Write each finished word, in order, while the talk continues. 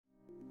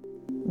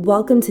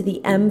Welcome to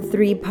the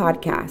M3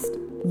 podcast.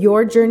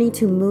 Your journey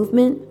to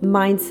movement,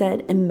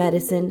 mindset, and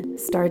medicine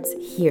starts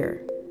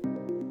here.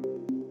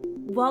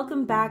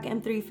 Welcome back,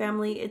 M3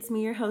 family. It's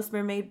me, your host,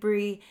 Mermaid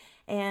Bree,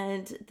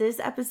 and this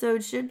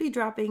episode should be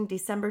dropping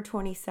December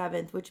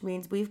 27th, which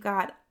means we've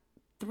got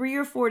 3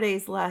 or 4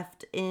 days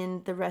left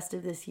in the rest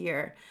of this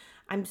year.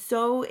 I'm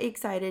so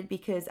excited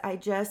because I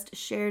just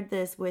shared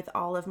this with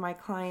all of my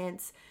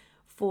clients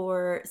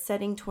for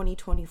setting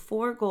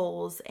 2024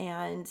 goals,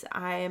 and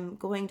I'm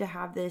going to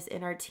have this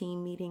in our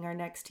team meeting, our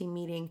next team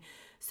meeting.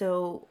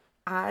 So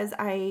as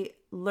I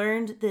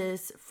learned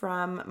this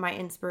from my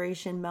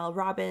inspiration, Mel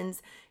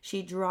Robbins,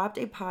 she dropped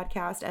a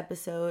podcast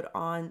episode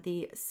on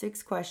the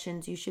 6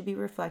 questions you should be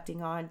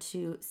reflecting on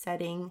to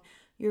setting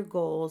your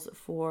goals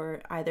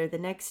for either the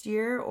next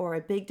year or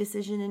a big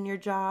decision in your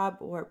job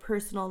or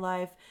personal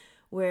life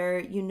where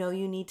you know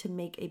you need to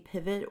make a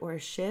pivot or a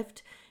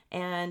shift.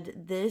 And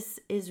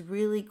this is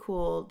really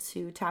cool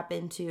to tap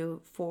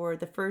into for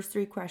the first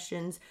 3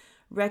 questions,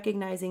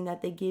 recognizing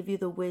that they give you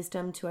the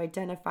wisdom to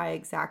identify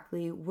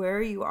exactly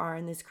where you are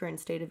in this current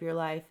state of your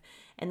life.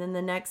 And then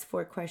the next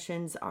 4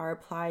 questions are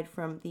applied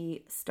from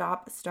the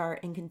stop, start,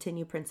 and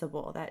continue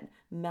principle that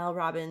Mel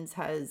Robbins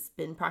has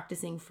been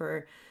practicing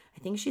for, I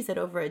think she said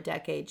over a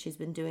decade. She's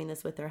been doing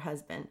this with her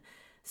husband.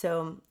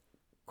 So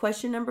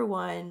question number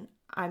 1,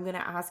 I'm going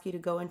to ask you to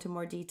go into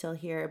more detail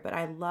here, but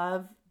I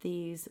love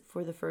these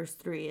for the first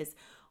 3 is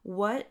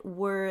what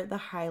were the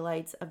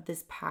highlights of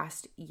this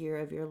past year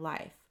of your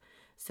life?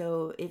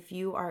 So if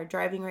you are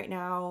driving right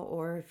now,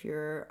 or if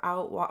you're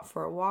out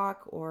for a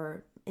walk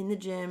or in the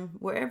gym,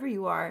 wherever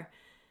you are,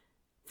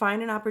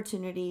 find an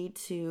opportunity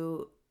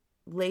to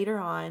later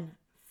on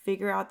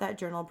figure out that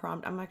journal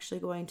prompt. I'm actually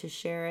going to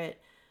share it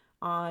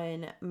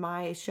on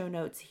my show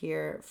notes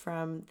here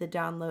from the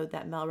download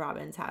that Mel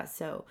Robbins has.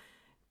 So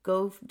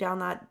go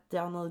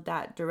download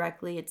that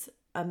directly. It's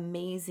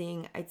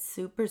amazing. It's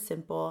super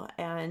simple.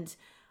 And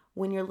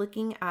when you're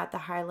looking at the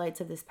highlights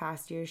of this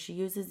past year, she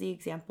uses the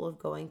example of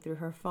going through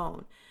her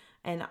phone.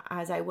 And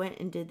as I went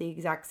and did the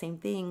exact same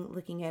thing,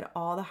 looking at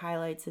all the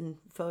highlights and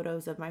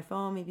photos of my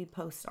phone, maybe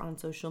posts on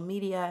social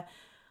media,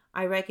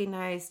 I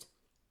recognized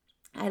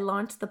I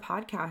launched the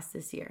podcast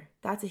this year.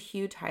 That's a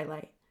huge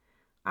highlight.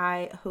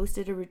 I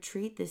hosted a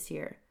retreat this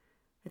year.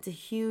 That's a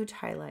huge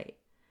highlight.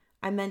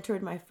 I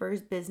mentored my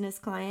first business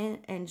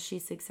client, and she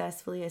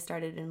successfully has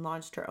started and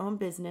launched her own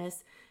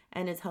business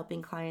and is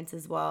helping clients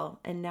as well.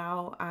 And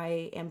now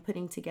I am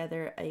putting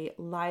together a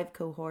live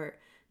cohort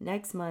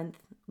next month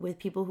with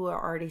people who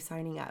are already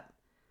signing up.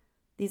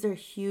 These are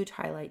huge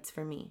highlights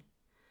for me.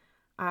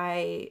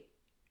 I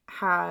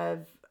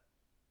have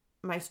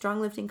my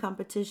strong lifting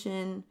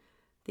competition,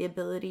 the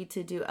ability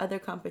to do other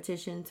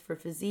competitions for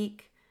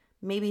physique,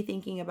 maybe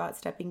thinking about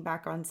stepping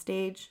back on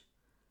stage.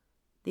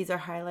 These are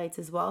highlights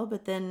as well,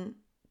 but then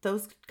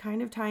those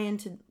kind of tie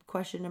into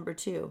question number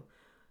 2,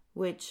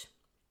 which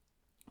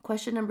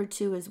question number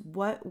 2 is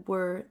what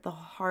were the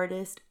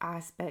hardest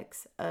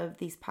aspects of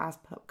these past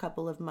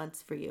couple of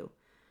months for you?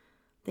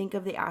 Think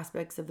of the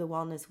aspects of the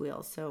wellness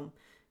wheel. So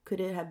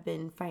could it have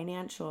been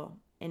financial,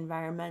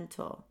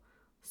 environmental,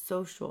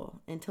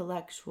 social,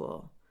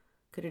 intellectual?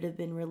 Could it have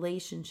been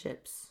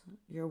relationships,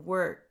 your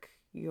work,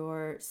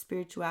 your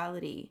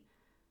spirituality,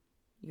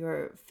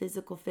 your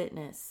physical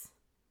fitness,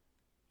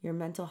 your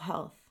mental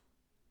health?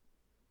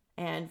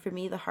 And for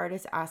me, the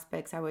hardest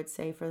aspects, I would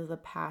say, for the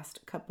past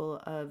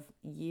couple of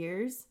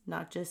years,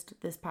 not just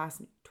this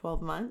past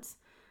 12 months,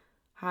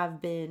 have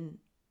been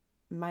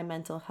my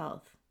mental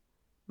health,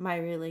 my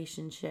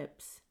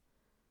relationships,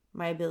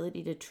 my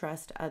ability to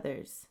trust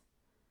others,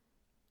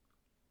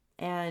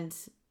 and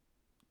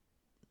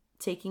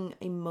taking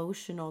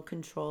emotional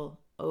control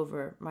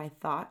over my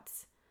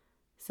thoughts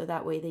so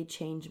that way they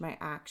change my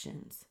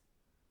actions.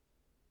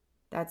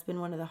 That's been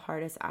one of the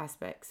hardest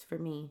aspects for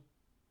me.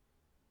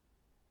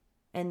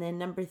 And then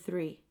number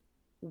 3,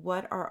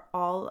 what are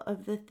all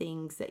of the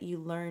things that you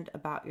learned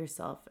about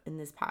yourself in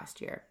this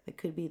past year? It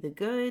could be the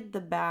good, the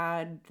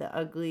bad, the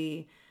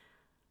ugly,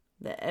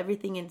 the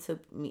everything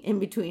in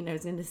between. I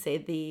was going to say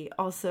the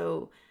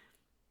also,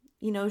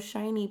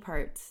 shiny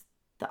parts,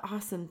 the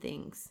awesome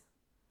things,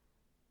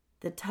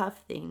 the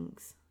tough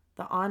things,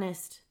 the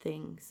honest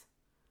things.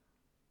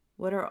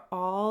 What are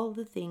all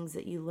the things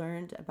that you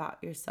learned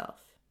about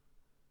yourself?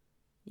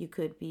 You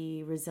could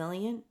be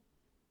resilient.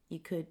 You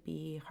could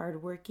be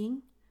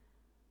hardworking.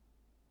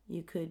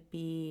 You could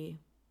be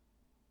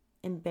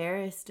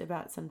embarrassed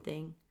about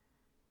something.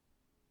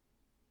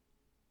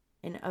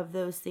 And of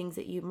those things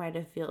that you might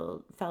have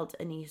felt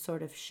any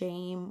sort of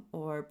shame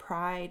or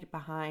pride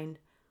behind,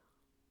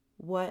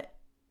 what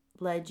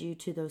led you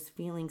to those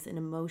feelings and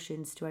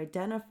emotions to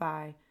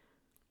identify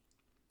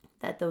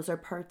that those are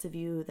parts of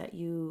you that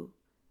you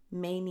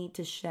may need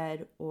to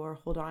shed or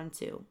hold on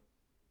to?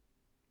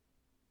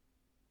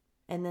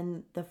 And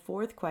then the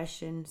 4th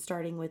question,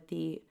 starting with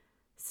the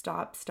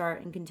stop,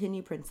 start, and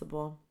continue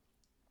principle.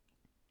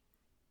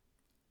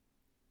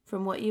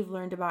 From what you've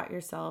learned about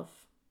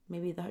yourself,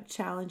 maybe the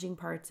challenging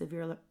parts of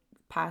your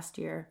past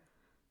year,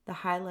 the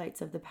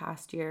highlights of the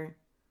past year,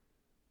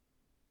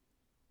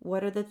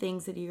 What are the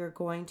things that you're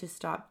going to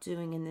stop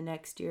doing in the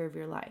next year of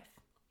your life?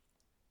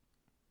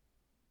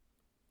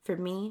 For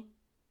me,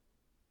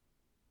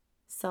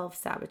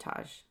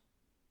 self-sabotage.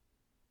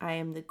 I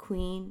am the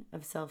queen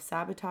of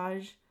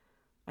self-sabotage.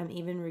 I'm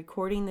even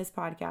recording this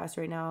podcast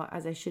right now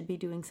as I should be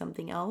doing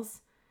something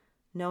else,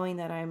 knowing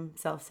that I'm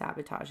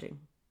self-sabotaging.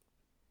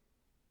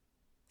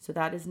 So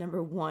that is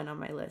number 1 on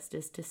my list,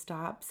 is to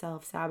stop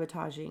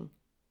self-sabotaging.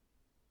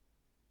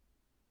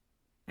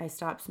 I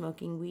stopped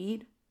smoking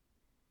weed.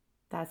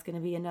 That's going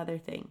to be another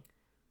thing.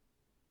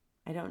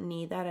 I don't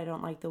need that. I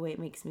don't like the way it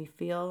makes me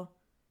feel.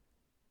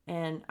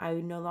 And I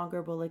no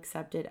longer will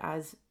accept it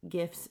as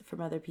gifts from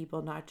other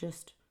people, not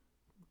just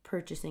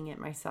purchasing it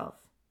myself.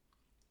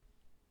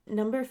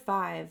 Number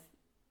 5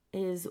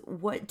 is,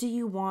 what do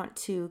you want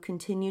to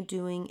continue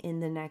doing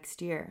in the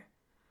next year?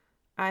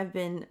 I've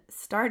been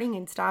starting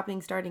and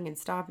stopping.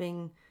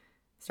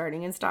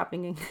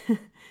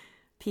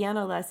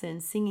 Piano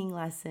lessons, singing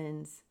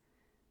lessons,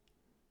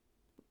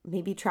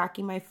 maybe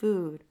tracking my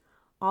food,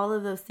 all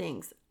of those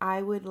things.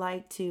 I would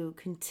like to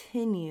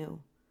continue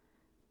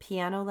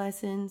piano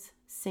lessons,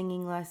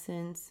 singing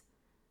lessons,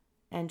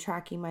 and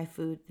tracking my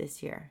food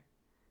this year,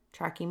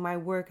 tracking my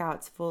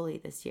workouts fully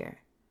this year.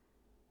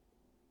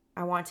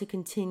 I want to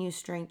continue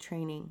strength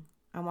training.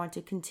 I want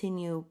to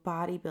continue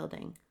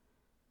bodybuilding.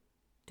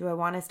 Do I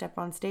want to step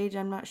on stage?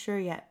 I'm not sure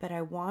yet, but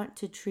I want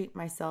to treat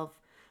myself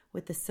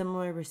with a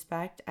similar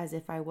respect as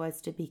if I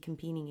was to be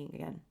competing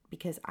again,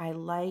 because I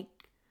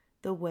like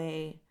the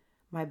way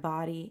my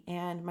body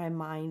and my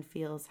mind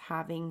feels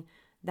having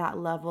that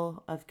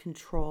level of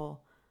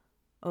control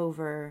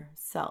over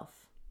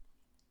self.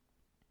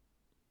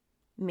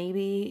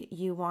 Maybe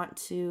you want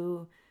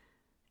to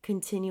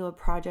continue a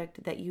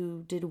project that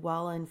you did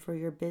well in for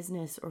your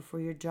business or for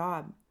your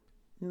job.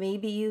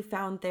 Maybe you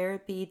found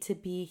therapy to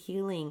be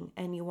healing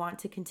and you want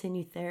to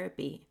continue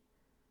therapy.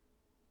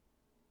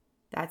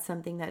 That's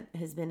something that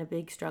has been a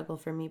big struggle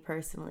for me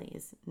personally,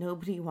 is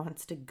nobody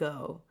wants to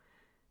go,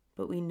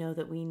 but we know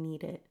that we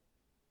need it.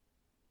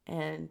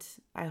 And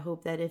I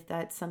hope that if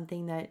that's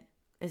something that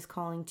is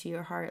calling to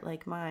your heart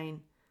like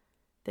mine,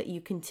 that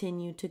you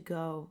continue to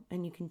go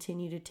and you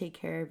continue to take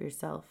care of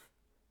yourself.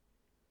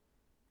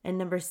 And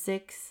number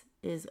 6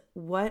 is,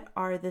 what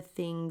are the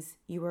things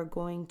you are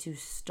going to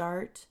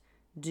start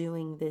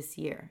doing this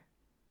year?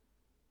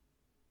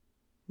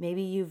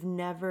 Maybe you've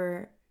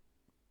never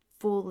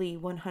fully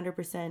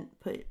 100%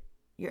 put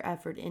your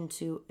effort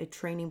into a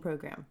training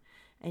program,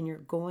 and you're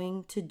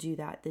going to do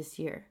that this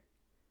year.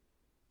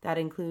 That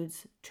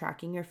includes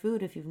tracking your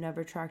food if you've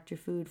never tracked your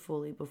food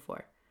fully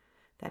before.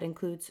 That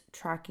includes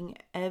tracking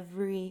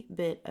every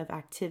bit of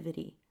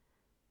activity.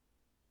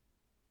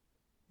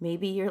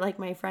 Maybe you're like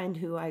my friend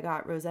who I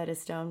got Rosetta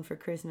Stone for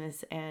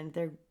Christmas and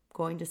they're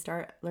going to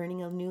start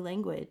learning a new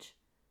language.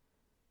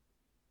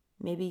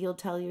 Maybe you'll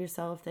tell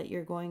yourself that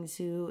you're going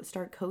to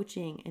start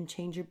coaching and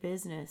change your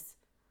business.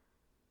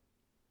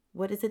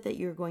 What is it that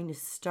you're going to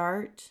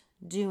start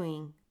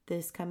doing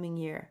this coming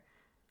year?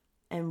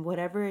 And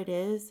whatever it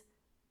is,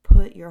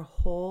 put your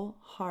whole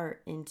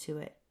heart into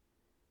it.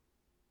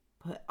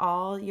 Put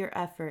all your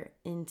effort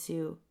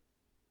into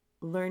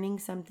learning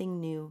something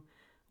new,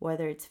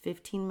 whether it's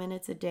 15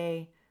 minutes a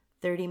day,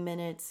 30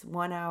 minutes,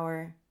 1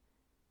 hour,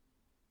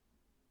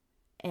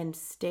 and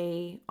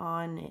stay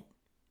on it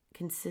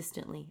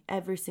consistently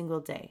every single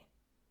day.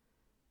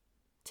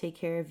 Take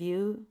care of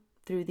you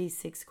through these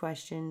 6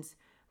 questions.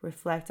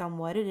 Reflect on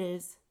what it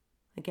is,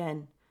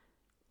 again,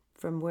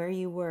 from where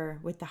you were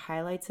with the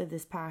highlights of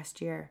this past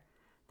year,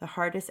 the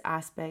hardest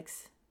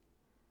aspects,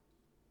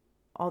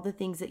 all the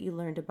things that you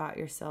learned about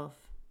yourself.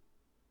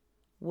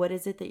 What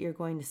is it that you're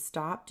going to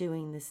stop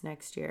doing this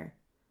next year?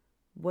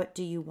 What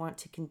do you want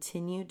to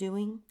continue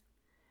doing?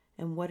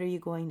 And what are you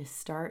going to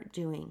start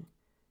doing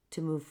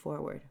to move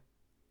forward?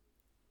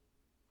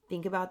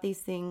 Think about these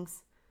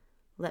things.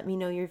 Let me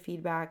know your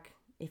feedback.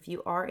 If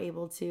you are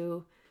able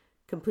to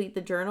complete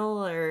the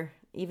journal or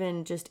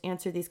even just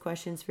answer these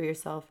questions for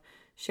yourself,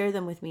 share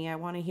them with me. I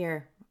want to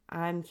hear.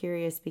 I'm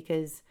curious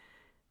because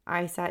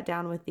I sat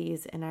down with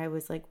these and I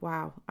was like,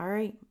 wow, all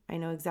right, I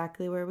know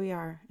exactly where we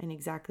are and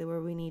exactly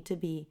where we need to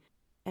be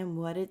and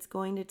what it's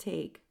going to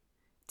take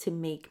to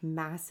make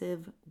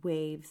massive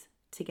waves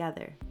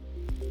together.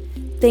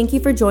 Thank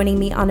you for joining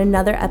me on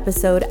another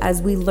episode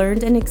as we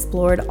learned and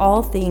explored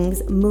all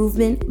things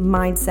movement,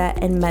 mindset,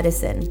 and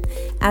medicine.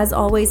 As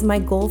always, my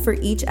goal for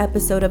each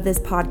episode of this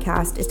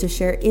podcast is to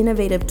share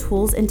innovative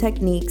tools and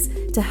techniques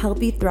to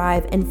help you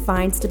thrive and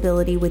find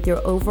stability with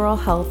your overall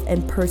health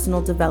and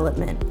personal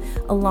development,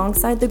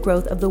 alongside the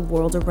growth of the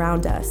world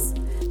around us.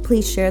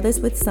 Please share this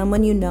with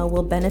someone you know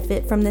will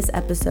benefit from this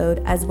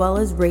episode, as well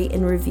as rate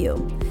and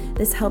review.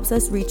 This helps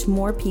us reach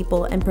more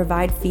people and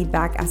provide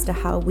feedback as to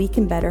how we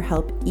can better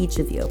help each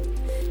of you.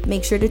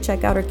 Make sure to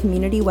check out our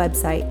community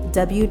website,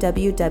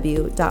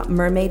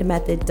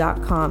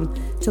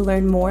 www.mermaidmethod.com, to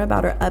learn more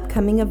about our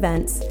upcoming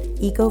events,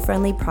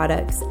 eco-friendly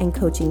products, and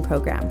coaching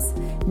programs.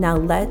 Now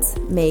let's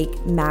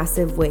make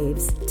massive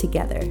waves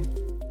together.